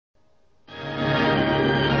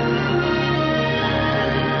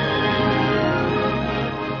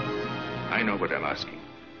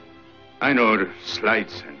I know the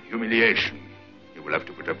slights and humiliation you will have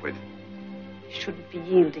to put up with. You shouldn't be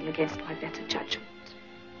yielding against my better judgment.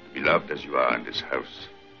 To be loved as you are in this house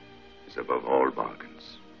is above all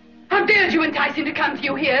bargains. How dared you entice him to come to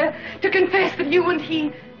you here, to confess that you and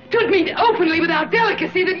he, to admit openly without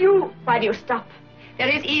delicacy that you... Why do you stop? There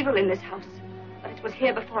is evil in this house, but it was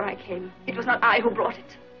here before I came. It was not I who brought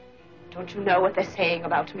it. Don't you know what they're saying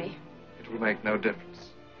about me? It will make no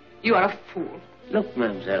difference. You are a fool. Look,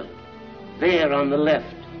 mademoiselle, there on the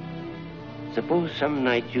left. Suppose some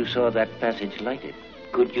night you saw that passage lighted.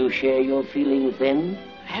 Could you share your feelings then?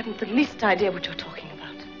 I haven't the least idea what you're talking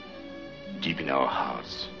about. Deep in our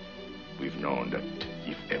hearts, we've known that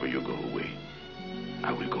if ever you go away,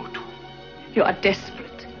 I will go too. You are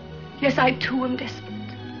desperate. Yes, I too am desperate.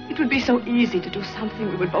 It would be so easy to do something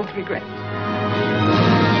we would both regret.